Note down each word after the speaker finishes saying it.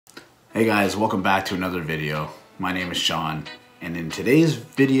Hey guys, welcome back to another video. My name is Sean, and in today's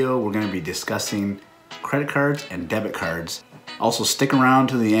video we're going to be discussing credit cards and debit cards. Also stick around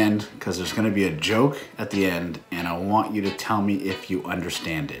to the end because there's going to be a joke at the end and I want you to tell me if you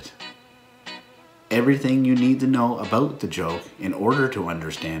understand it. Everything you need to know about the joke in order to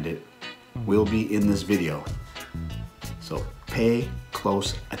understand it will be in this video. So pay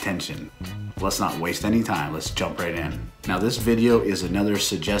close attention. Let's not waste any time, let's jump right in. Now this video is another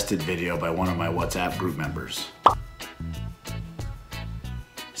suggested video by one of my WhatsApp group members.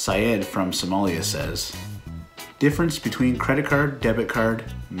 Syed from Somalia says, difference between credit card, debit card,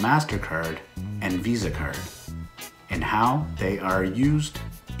 MasterCard, and Visa card, and how they are used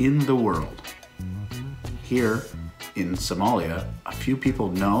in the world. Here in Somalia, a few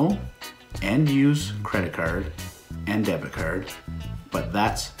people know and use credit card and debit card, but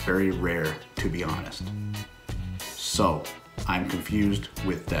that's very rare, to be honest. So I'm confused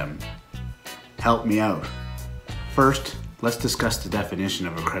with them. Help me out. First, let's discuss the definition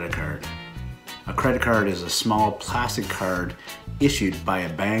of a credit card. A credit card is a small plastic card issued by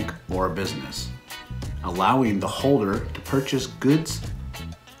a bank or a business, allowing the holder to purchase goods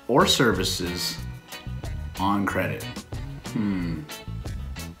or services on credit.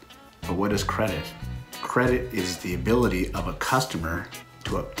 But what is credit? Credit is the ability of a customer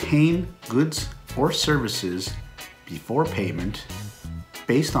to obtain goods or services before payment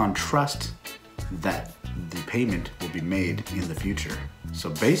based on trust that the payment will be made in the future. So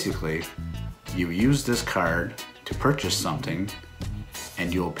basically, you use this card to purchase something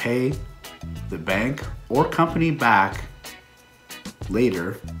and you'll pay the bank or company back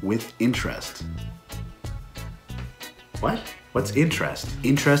later with interest. What? What's interest?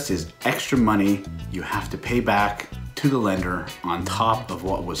 Interest is extra money you have to pay back to the lender on top of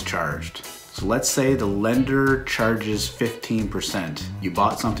what was charged. So let's say the lender charges 15%. You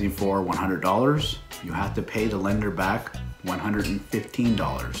bought something for $100, you have to pay the lender back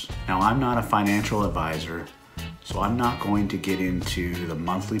 $115. Now I'm not a financial advisor, so I'm not going to get into the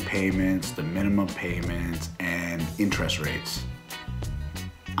monthly payments, the minimum payments, and interest rates.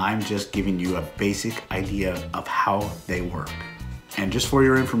 I'm just giving you a basic idea of how they work. And just for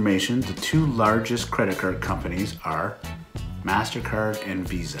your information, the two largest credit card companies are MasterCard and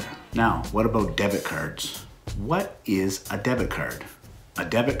Visa. Now, what about debit cards? What is a debit card? A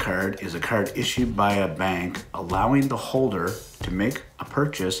debit card is a card issued by a bank allowing the holder to make a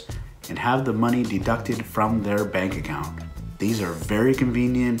purchase and have the money deducted from their bank account. These are very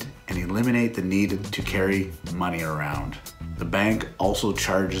convenient and eliminate the need to carry money around. The bank also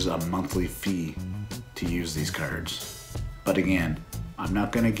charges a monthly fee to use these cards. But again, I'm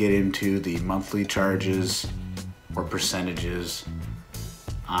not going to get into the monthly charges or percentages.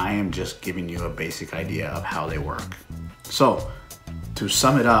 I am just giving you a basic idea of how they work. So, to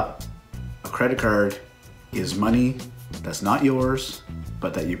sum it up, a credit card is money that's not yours,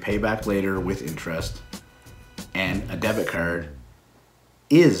 but that you pay back later with interest. And a debit card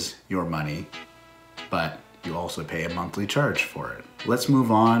is your money, but you also pay a monthly charge for it. Let's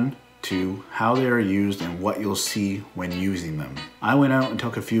move on to how they are used and what you'll see when using them. I went out and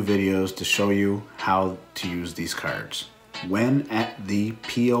took a few videos to show you how to use these cards. When at the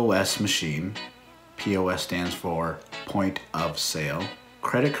POS machine, POS stands for point of sale,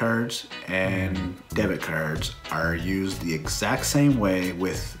 credit cards and debit cards are used the exact same way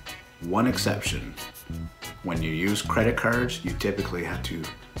with one exception. When you use credit cards, you typically have to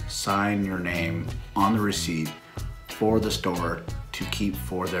sign your name on the receipt for the store to keep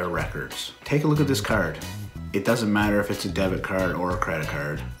for their records. Take a look at this card. It doesn't matter if it's a debit card or a credit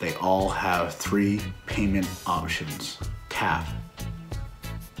card. They all have three payment options: tap,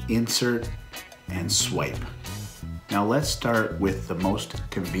 insert, and swipe. Now let's start with the most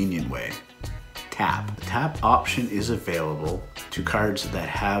convenient way, tap. The tap option is available to cards that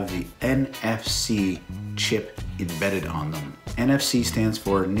have the NFC chip embedded on them. NFC stands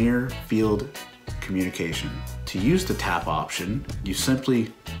for Near Field Communication. To use the tap option, you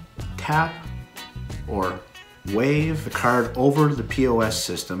simply tap or wave the card over the POS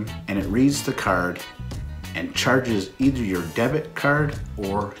system and it reads the card and charges either your debit card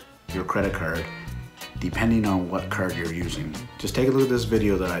or your credit card, depending on what card you're using. Just take a look at this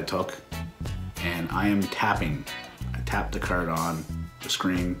video that I took, and I am tapping. I tapped the card on the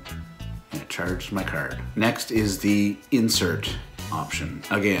screen and it charged my card. Next is the insert option.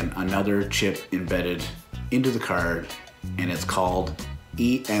 Again, another chip embedded into the card, and it's called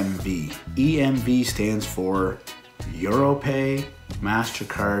EMV. EMV stands for EuroPay,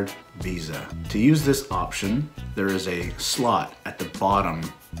 MasterCard, Visa. To use this option, there is a slot at the bottom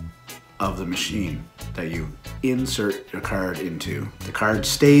of the machine that you insert your card into. The card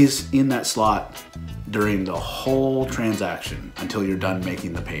stays in that slot during the whole transaction until you're done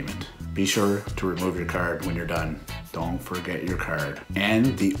making the payment. Be sure to remove your card when you're done. Don't forget your card.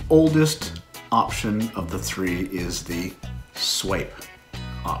 And the oldest option of the three is the swipe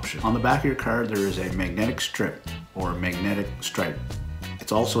option. On the back of your card, there is a magnetic strip or magnetic stripe.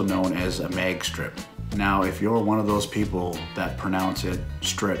 It's also known as a mag strip. Now, if you're one of those people that pronounce it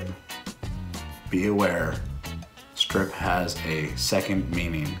strip, be aware, strip has a second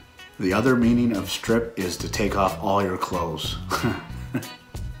meaning. The other meaning of strip is to take off all your clothes.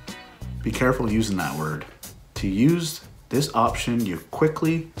 Be careful using that word. To use this option, you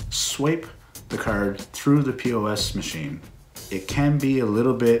quickly swipe the card through the POS machine. It can be a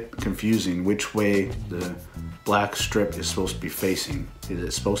little bit confusing which way the black strip is supposed to be facing. Is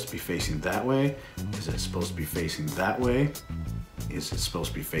it supposed to be facing that way? Is it supposed to be facing that way? Is it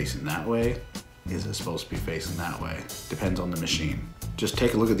supposed to be facing that way? Is it supposed to be facing that way? Depends on the machine. Just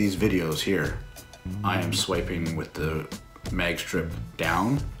take a look at these videos here. I am swiping with the mag strip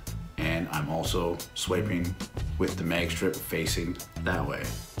down, and I'm also swiping with the mag strip facing that way.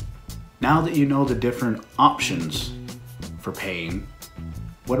 Now that you know the different options for paying,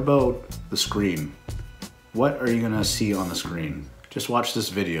 what about the screen? What are you gonna see on the screen? Just watch this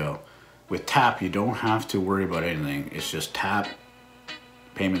video. With tap, you don't have to worry about anything. It's just tap,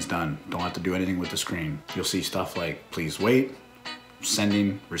 payment's done. Don't have to do anything with the screen. You'll see stuff like please wait,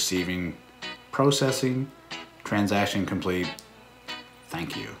 sending, receiving, processing, transaction complete,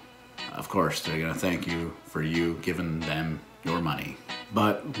 thank you. Of course, they're gonna thank you for you giving them your money.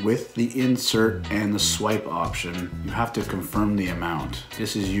 But with the insert and the swipe option, you have to confirm the amount.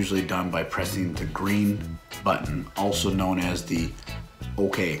 This is usually done by pressing the green button, also known as the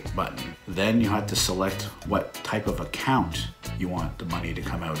OK button. Then you have to select what type of account you want the money to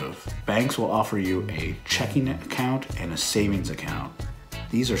come out of. Banks will offer you a checking account and a savings account.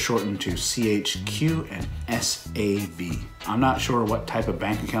 These are shortened to CHQ and SAV. I'm not sure what type of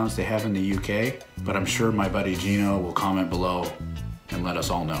bank accounts they have in the UK, but I'm sure my buddy Gino will comment below and let us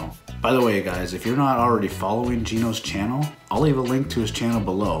all know. By the way, guys, if you're not already following Gino's channel, I'll leave a link to his channel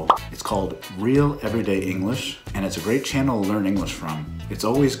below. It's called Real Everyday English, and it's a great channel to learn English from. It's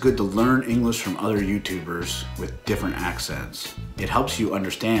always good to learn English from other YouTubers with different accents. It helps you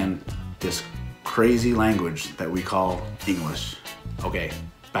understand this crazy language that we call English. Okay,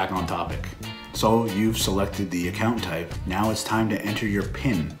 back on topic. So you've selected the account type. Now it's time to enter your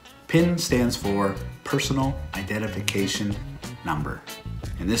PIN. PIN stands for Personal Identification Number,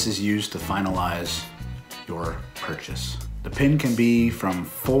 and this is used to finalize your purchase. The PIN can be from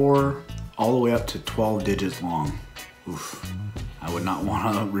 4 all the way up to 12 digits long. Oof, I would not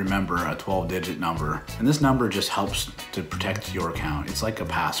want to remember a 12-digit number. And this number just helps to protect your account. It's like a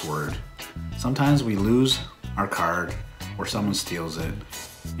password. Sometimes we lose our card or someone steals it,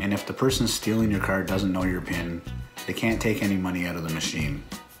 and if the person stealing your card doesn't know your PIN, they can't take any money out of the machine.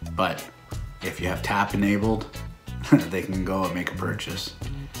 But if you have tap enabled, they can go and make a purchase.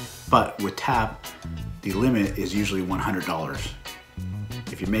 But with tap, the limit is usually $100.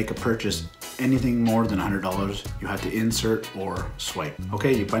 If you make a purchase anything more than $100, you have to insert or swipe.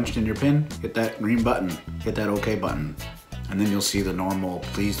 Okay, you punched in your PIN, hit that green button, hit that OK button, and then you'll see the normal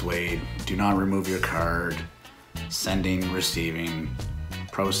please wait, do not remove your card, sending, receiving,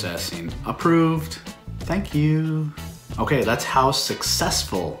 processing, approved, thank you. Okay, that's how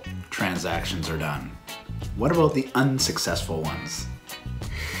successful transactions are done. What about the unsuccessful ones?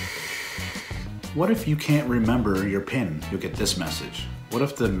 What if you can't remember your PIN? You'll get this message. What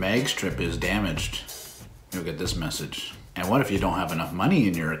if the mag strip is damaged? You'll get this message. And what if you don't have enough money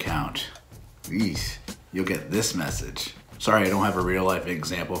in your account? Eesh, you'll get this message. Sorry, I don't have a real life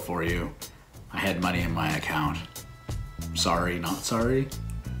example for you. I had money in my account. Sorry, not sorry.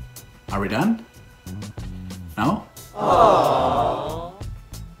 Are we done? No? Aww.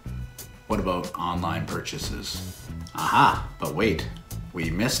 What about online purchases? Aha, but wait, we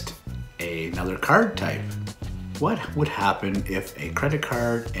missed another card type. What would happen if a credit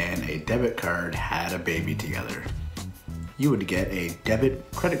card and a debit card had a baby together? You would get a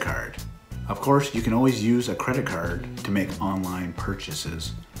debit credit card. Of course, you can always use a credit card to make online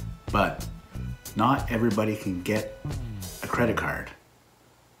purchases, but not everybody can get a credit card.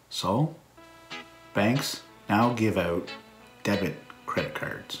 So, banks now give out debit credit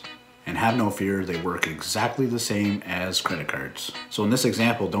cards. And have no fear, they work exactly the same as credit cards. So in this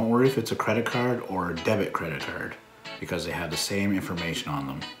example, don't worry if it's a credit card or a debit credit card, because they have the same information on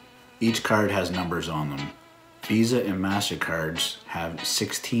them. Each card has numbers on them. Visa and MasterCards have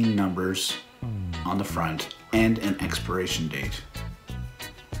 16 numbers on the front and an expiration date.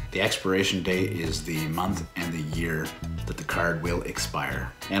 The expiration date is the month and the year that the card will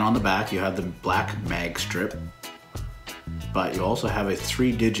expire. And on the back, you have the black mag strip, but you also have a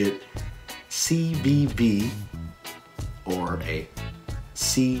 3-digit CVV or a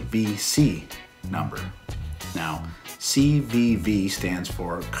CVC number. Now, CVV stands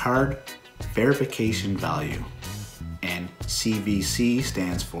for Card Verification Value, and CVC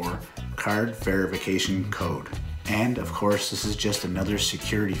stands for Card Verification Code. And of course, this is just another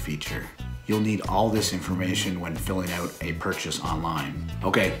security feature. You'll need all this information when filling out a purchase online.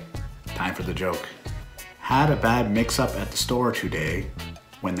 Okay, time for the joke. Had a bad mix-up at the store today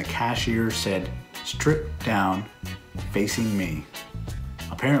when the cashier said, "Strip down, facing me."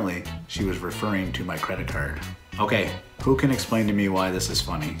 Apparently, she was referring to my credit card. Okay, who can explain to me why this is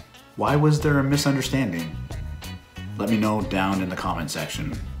funny? Why was there a misunderstanding? Let me know down in the comment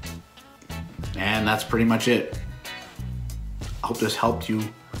section. And that's pretty much it. I hope this helped you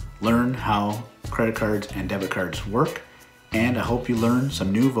learn how credit cards and debit cards work, and I hope you learned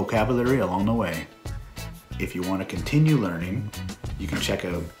some new vocabulary along the way. If you want to continue learning, you can check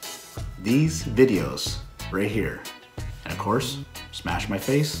out these videos right here. And of course, smash my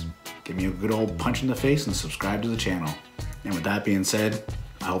face, give me a good old punch in the face, and subscribe to the channel. And with that being said,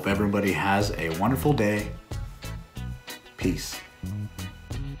 I hope everybody has a wonderful day. Peace.